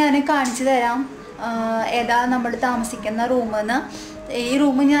റൂം ഞാൻ കാണിച്ചു തരാം, ഏതാ നമ്മൾ താമസിക്കുന്ന റൂമെന്ന്. ഈ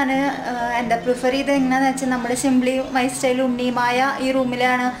റൂം ഞാൻ എന്താ പ്രിഫർ ചെയ്ത് എങ്ങനെയാണെന്ന് വെച്ചാൽ, നമ്മുടെ സിംപ്ലി മൈ സ്റ്റൈൽ ഉണ്ണിമായ ഈ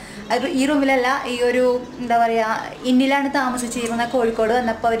റൂമിലല്ല, ഈ ഒരു എന്താ പറയുക ഇന്നിലാണ് താമസിച്ചിരുന്നത്. കോഴിക്കോട്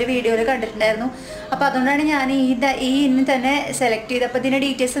വന്നപ്പോൾ അവർ വീഡിയോയിൽ കണ്ടിട്ടുണ്ടായിരുന്നു. അപ്പോൾ അതുകൊണ്ടാണ് ഞാൻ ഈ ഇന്ന് തന്നെ സെലക്ട് ചെയ്തത്. അപ്പോൾ ഇതിൻ്റെ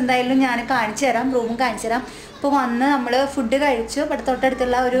ഡീറ്റെയിൽസ് എന്തായാലും ഞാൻ കാണിച്ചു തരാം, റൂമും കാണിച്ചു തരാം. ഇപ്പോൾ വന്ന് നമ്മൾ ഫുഡ് കഴിച്ചു. ഇവിടെ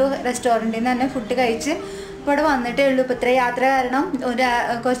തൊട്ടടുത്തുള്ള ഒരു റെസ്റ്റോറൻറ്റിൽ നിന്ന് തന്നെ ഫുഡ് കഴിച്ച് ഇവിടെ വന്നിട്ടേ ഉള്ളൂ. ഇപ്പോൾ ഇത്ര യാത്ര കാരണം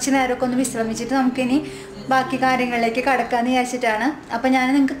കുറച്ച് നേരമൊക്കെ ഒന്ന് വിശ്രമിച്ചിട്ട് നമുക്കിനി ബാക്കി കാര്യങ്ങളിലേക്ക് കടക്കാമെന്ന് വിചാരിച്ചിട്ടാണ്. അപ്പോൾ ഞാൻ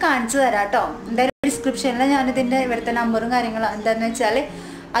നിങ്ങൾക്ക് കാണിച്ചു തരാം കേട്ടോ. എന്തായാലും ഡിസ്ക്രിപ്ഷനിൽ ഞാനിതിൻ്റെ ഇവിടുത്തെ നമ്പറും കാര്യങ്ങളും എന്താണെന്ന് വെച്ചാൽ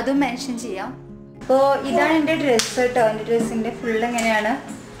അതും മെൻഷൻ ചെയ്യാം. അപ്പോൾ ഇതാണ് എൻ്റെ ഡ്രസ്സ് കേട്ടോ. എൻ്റെ ഡ്രസ്സിൻ്റെ ഫുൾ എങ്ങനെയാണ്.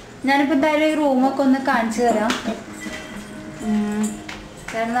 ഞാനിപ്പോൾ എന്തായാലും ഈ റൂമൊക്കെ ഒന്ന് കാണിച്ചു തരാം.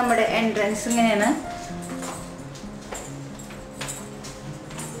 ഇതാണ് നമ്മുടെ എൻട്രൻസ്. ഇങ്ങനെയാണ്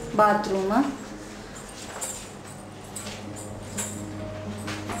ബാത്റൂം.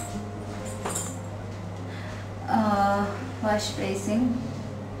 വാഷ് ബേസിൻ,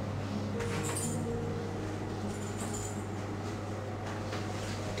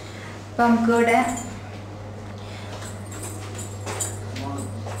 അപ്പം നമുക്കിവിടെ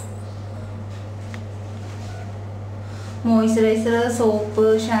മോയ്സ്ചറൈസർ, സോപ്പ്,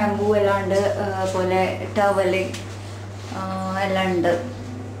 ഷാമ്പൂ എല്ലാം ഉണ്ട്. അതുപോലെ ടവല് എല്ലാം ഉണ്ട്.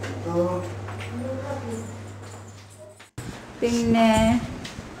 പിന്നെ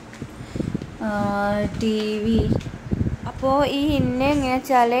TV. അപ്പോൾ ഈ ഇന്ന എങ്ങനെ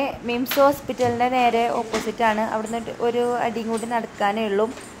വെച്ചാൽ മിംസ് ഹോസ്പിറ്റലിൻ്റെ നേരെ ഓപ്പോസിറ്റാണ്. അവിടുന്ന് ഒരു അടിയും കൂടി നടക്കാനേ ഉള്ളൂ.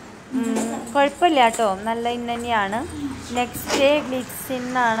 കുഴപ്പമില്ല കേട്ടോ, നല്ല ഇന്ന തന്നെയാണ്. നെക്സ്റ്റ് ഡേ ഗ്ലിറ്റ്സ്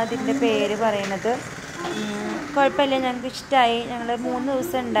എന്നാണ് അതിൻ്റെ പേര് പറയുന്നത്. കുഴപ്പമില്ല, ഞങ്ങൾക്ക് ഇഷ്ടമായി. ഞങ്ങൾ 3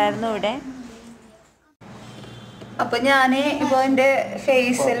 ദിവസം ഉണ്ടായിരുന്നു ഇവിടെ. അപ്പോൾ ഞാൻ ഇപ്പോൾ എൻ്റെ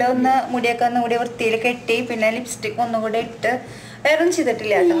ഫേസിലൊന്ന് മുടിയൊക്കെ ഒന്നുകൂടി വൃത്തിയിൽ കെട്ടി, പിന്നെ ലിപ്സ്റ്റിക് ഒന്നുകൂടി ഇട്ട്, വേറെ ഒന്നും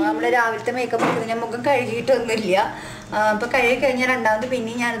ചെയ്തിട്ടില്ല കേട്ടോ. നമ്മൾ രാവിലത്തെ മേക്കപ്പ് എടുക്കുന്നത് മുഖം കഴുകിയിട്ടൊന്നുമില്ല. അപ്പോൾ കഴുകി കഴിഞ്ഞാൽ രണ്ടാമത്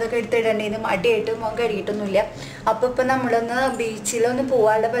പിന്നെയും ഞാനിതൊക്കെ എടുത്തിടേണ്ടത് മടിയായിട്ട് മുഖം കഴുകിയിട്ടൊന്നുമില്ല. അപ്പോൾ ഇപ്പം നമ്മളൊന്ന് ബീച്ചിലൊന്ന്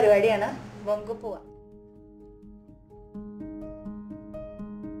പോകാനുള്ള പരിപാടിയാണ്. അപ്പോൾ നമുക്ക് പോവാം.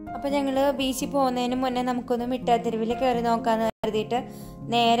 അപ്പോൾ ഞങ്ങൾ ബീച്ചിൽ പോകുന്നതിന് മുന്നേ നമുക്കൊന്ന് മിഠായിത്തെരുവിൽ കയറി നോക്കാമെന്ന് കരുതിയിട്ട്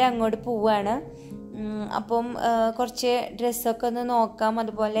നേരെ അങ്ങോട്ട് പോവുകയാണ്. അപ്പം കുറച്ച് ഡ്രസ്സൊക്കെ ഒന്ന് നോക്കാം,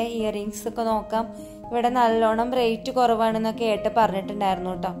 അതുപോലെ ഇയറിങ്സൊക്കെ നോക്കാം. ഇവിടെ നല്ലോണം റേറ്റ് കുറവാണെന്നൊക്കെ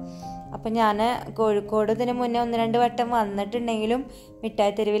പറഞ്ഞിട്ടുണ്ടായിരുന്നു കേട്ടോ. അപ്പം ഞാൻ കോഴിക്കോട് ഇതിന് മുന്നേ 1-2 വട്ടം വന്നിട്ടുണ്ടെങ്കിലും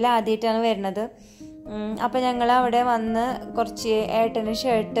മിഠായിത്തെരുവിൽ ആദ്യമായിട്ടാണ് വരുന്നത്. അപ്പം ഞങ്ങൾ അവിടെ വന്ന് കുറച്ച് ഏട്ടന്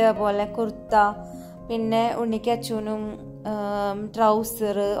ഷർട്ട്, അതുപോലെ കുർത്ത, പിന്നെ ഉണ്ണിക്ക് അച്ചൂനും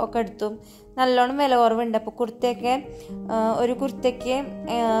ട്രൗസർ ഒക്കെ എടുത്തു. നല്ലോണം വില കുറവുണ്ട്. അപ്പോൾ കുർത്തയൊക്കെ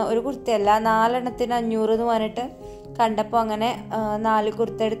ഒരു കുർത്തയല്ല 4 എണ്ണത്തിന് 500 എന്ന് പറഞ്ഞിട്ട് കണ്ടപ്പോൾ അങ്ങനെ 4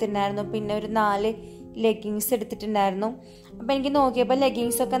 കുർത്ത എടുത്തിട്ടുണ്ടായിരുന്നു. പിന്നെ ഒരു 4 ലെഗിങ്സ് എടുത്തിട്ടുണ്ടായിരുന്നു. അപ്പോൾ എനിക്ക് നോക്കിയപ്പോൾ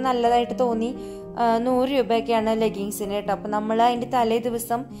ലെഗിങ്സൊക്കെ നല്ലതായിട്ട് തോന്നി. 100 രൂപയൊക്കെയാണ് ലെഗിങ്സിന് കേട്ടോ. അപ്പോൾ നമ്മൾ അതിൻ്റെ തലേ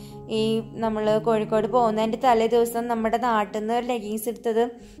ദിവസം നമ്മൾ കോഴിക്കോട് പോകുന്നതിൻ്റെ തലേ ദിവസം നമ്മുടെ നാട്ടിൽ നിന്ന് ലെഗിങ്സ് എടുത്തത്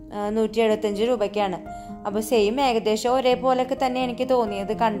 175 രൂപയ്ക്കാണ്. അപ്പോൾ സെയിം ഏകദേശം ഒരേപോലെയൊക്കെ തന്നെ എനിക്ക്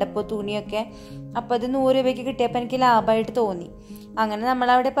തോന്നിയത് കണ്ടപ്പോൾ തുണിയൊക്കെ. അപ്പോൾ അത് 100 രൂപയ്ക്ക് കിട്ടിയപ്പോൾ എനിക്ക് ലാഭമായിട്ട് തോന്നി. അങ്ങനെ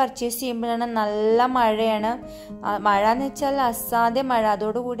നമ്മളവിടെ പർച്ചേസ് ചെയ്യുമ്പോഴാണ് നല്ല മഴയാണ്. മഴ എന്ന് വെച്ചാൽ അസാധ്യ മഴ.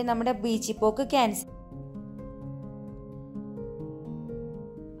 അതോടുകൂടി നമ്മുടെ ബീച്ചിൽ പോക്ക് ക്യാൻസൽ.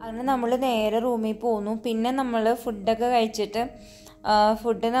 അങ്ങനെ നമ്മൾ നേരെ റൂമിൽ പോന്നു. പിന്നെ നമ്മൾ ഫുഡൊക്കെ കഴിച്ചിട്ട്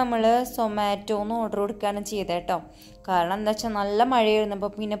ഫുഡ് നമ്മൾ സൊമാറ്റോന്ന് ഓർഡർ കൊടുക്കുകയാണ് ചെയ്തത് കേട്ടോ. കാരണം എന്താ വെച്ചാൽ നല്ല മഴയായിരുന്നു.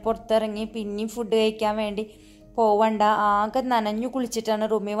 അപ്പോൾ പിന്നെ പുറത്തിറങ്ങി പിന്നെയും ഫുഡ് കഴിക്കാൻ വേണ്ടി പോവണ്ട, ആകെ നനഞ്ഞു കുളിച്ചിട്ടാണ്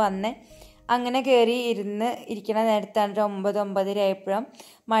റൂമിൽ വന്നത്. അങ്ങനെ കയറി ഇരിക്കണ നേരത്താണ് 9-9:30 ആയപ്പോഴും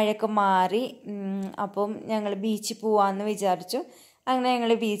മഴയൊക്കെ മാറി. അപ്പം ഞങ്ങൾ ബീച്ചിൽ പോവാമെന്ന് വിചാരിച്ചു. അങ്ങനെ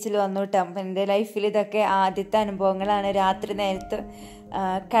ഞങ്ങൾ ബീച്ചിൽ വന്നു കേട്ടോ. അപ്പം എൻ്റെ ലൈഫിൽ ഇതൊക്കെ ആദ്യത്തെ അനുഭവങ്ങളാണ്, രാത്രി നേരത്ത്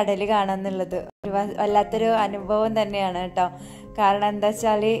കടൽ കാണുക എന്നുള്ളത്. വല്ലാത്തൊരു അനുഭവം തന്നെയാണ് കേട്ടോ. കാരണം എന്താ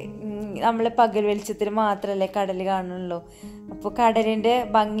വെച്ചാൽ നമ്മൾ പകൽ വെളിച്ചത്തിൽ മാത്രമല്ലേ കടൽ കാണുള്ളൂ. അപ്പോൾ കടലിൻ്റെ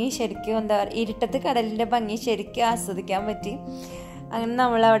ഭംഗി ശരിക്കും എന്താ പറയുക, ഇരുട്ടത്ത് കടലിൻ്റെ ഭംഗി ശരിക്കും ആസ്വദിക്കാൻ പറ്റി. അങ്ങനെ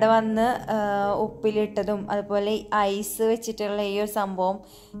നമ്മളവിടെ വന്ന് ഉപ്പിലിട്ടതും അതുപോലെ ഐസ് വെച്ചിട്ടുള്ള ഈ ഒരു സംഭവം,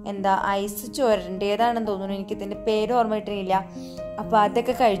 എന്താ ഐസ് ചുരണ്ടേതാണെന്ന് തോന്നുന്നു, എനിക്കിതിൻ്റെ പേര് ഓർമ്മ കിട്ടുന്നില്ല. അപ്പോൾ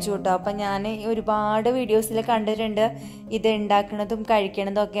അതൊക്കെ കഴിച്ചു കേട്ടോ. അപ്പം ഞാൻ ഒരുപാട് വീഡിയോസിൽ കണ്ടിട്ടുണ്ട് ഇത് ഉണ്ടാക്കണതും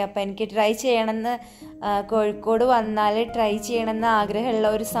കഴിക്കണതും ഒക്കെ. അപ്പോൾ എനിക്ക് ട്രൈ ചെയ്യണമെന്ന്, കോഴിക്കോട് വന്നാൽ ട്രൈ ചെയ്യണമെന്ന് ആഗ്രഹമുള്ള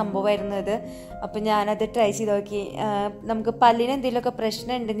ഒരു സംഭവമായിരുന്നു ഇത്. അപ്പം ഞാനത് ട്രൈ ചെയ്ത് നോക്കി. നമുക്ക് പല്ലിന് എന്തെങ്കിലുമൊക്കെ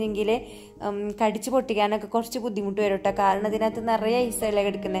പ്രശ്നം ഉണ്ടെന്നെങ്കിൽ കടിച്ച് പൊട്ടിക്കാനൊക്കെ കുറച്ച് ബുദ്ധിമുട്ട് വരും കേട്ടോ. കാരണം ഇതിനകത്ത് നിറയെ ഐസല്ലേ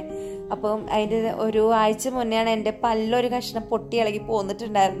കിടക്കുന്നത്. അപ്പം അതിൻ്റെ ഒരു ആഴ്ച മുന്നെയാണ് എൻ്റെ പല്ലൊരു കഷ്ണം പൊട്ടി ഇളകി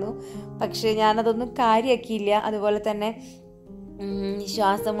പോന്നിട്ടുണ്ടായിരുന്നു. പക്ഷേ ഞാനതൊന്നും കാര്യമാക്കിയില്ല. അതുപോലെ തന്നെ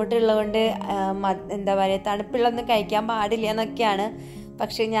ശ്വാസം മുട്ടുള്ളതുകൊണ്ട് എന്താ പറയുക, തണുപ്പുള്ളതൊന്നും കഴിക്കാൻ പാടില്ല എന്നൊക്കെയാണ്.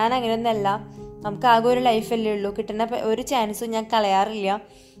 പക്ഷേ ഞാൻ അങ്ങനെയൊന്നുമല്ല. നമുക്ക് ആകെ ഒരു ലൈഫല്ലേ ഉള്ളൂ, കിട്ടുന്ന ഒരു ചാൻസും ഞാൻ കളയാറില്ല.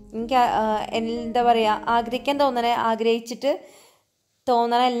 എനിക്ക് എന്താ പറയുക, ആഗ്രഹിച്ചിട്ട്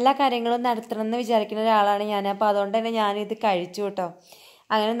തോന്നണ എല്ലാ കാര്യങ്ങളും നടത്തണം എന്ന് വിചാരിക്കുന്ന ഒരാളാണ് ഞാൻ. അപ്പോൾ അതുകൊണ്ട് തന്നെ ഞാനിത് കഴിച്ചു കേട്ടോ.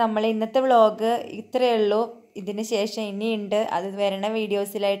 അങ്ങനെ നമ്മൾ ഇന്നത്തെ വ്ളോഗ് ഇത്രയേ ഉള്ളൂ. ഇതിന് ശേഷം ഇനിയുണ്ട്, അത് വരണ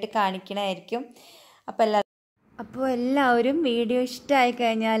വീഡിയോസിലായിട്ട് കാണിക്കണമായിരിക്കും. അപ്പോൾ എല്ലാവരും വീഡിയോ ഇഷ്ടമായി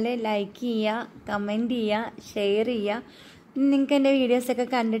കഴിഞ്ഞാൽ ലൈക്ക് ചെയ്യുക, കമൻറ്റ് ചെയ്യുക, ഷെയർ ചെയ്യുക. നിങ്ങൾക്ക് എൻ്റെ വീഡിയോസൊക്കെ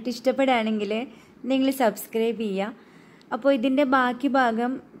കണ്ടിട്ട് ഇഷ്ടപ്പെടുകയാണെങ്കിൽ നിങ്ങൾ സബ്സ്ക്രൈബ് ചെയ്യുക. അപ്പോൾ ഇതിൻ്റെ ബാക്കി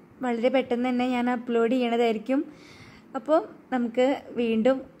ഭാഗം വളരെ പെട്ടെന്ന് തന്നെ ഞാൻ അപ്ലോഡ് ചെയ്യണതായിരിക്കും. അപ്പോൾ നമുക്ക്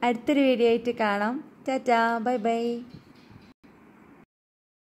വീണ്ടും അടുത്തൊരു വീഡിയോ ആയിട്ട് കാണാം. Tata, bye bye.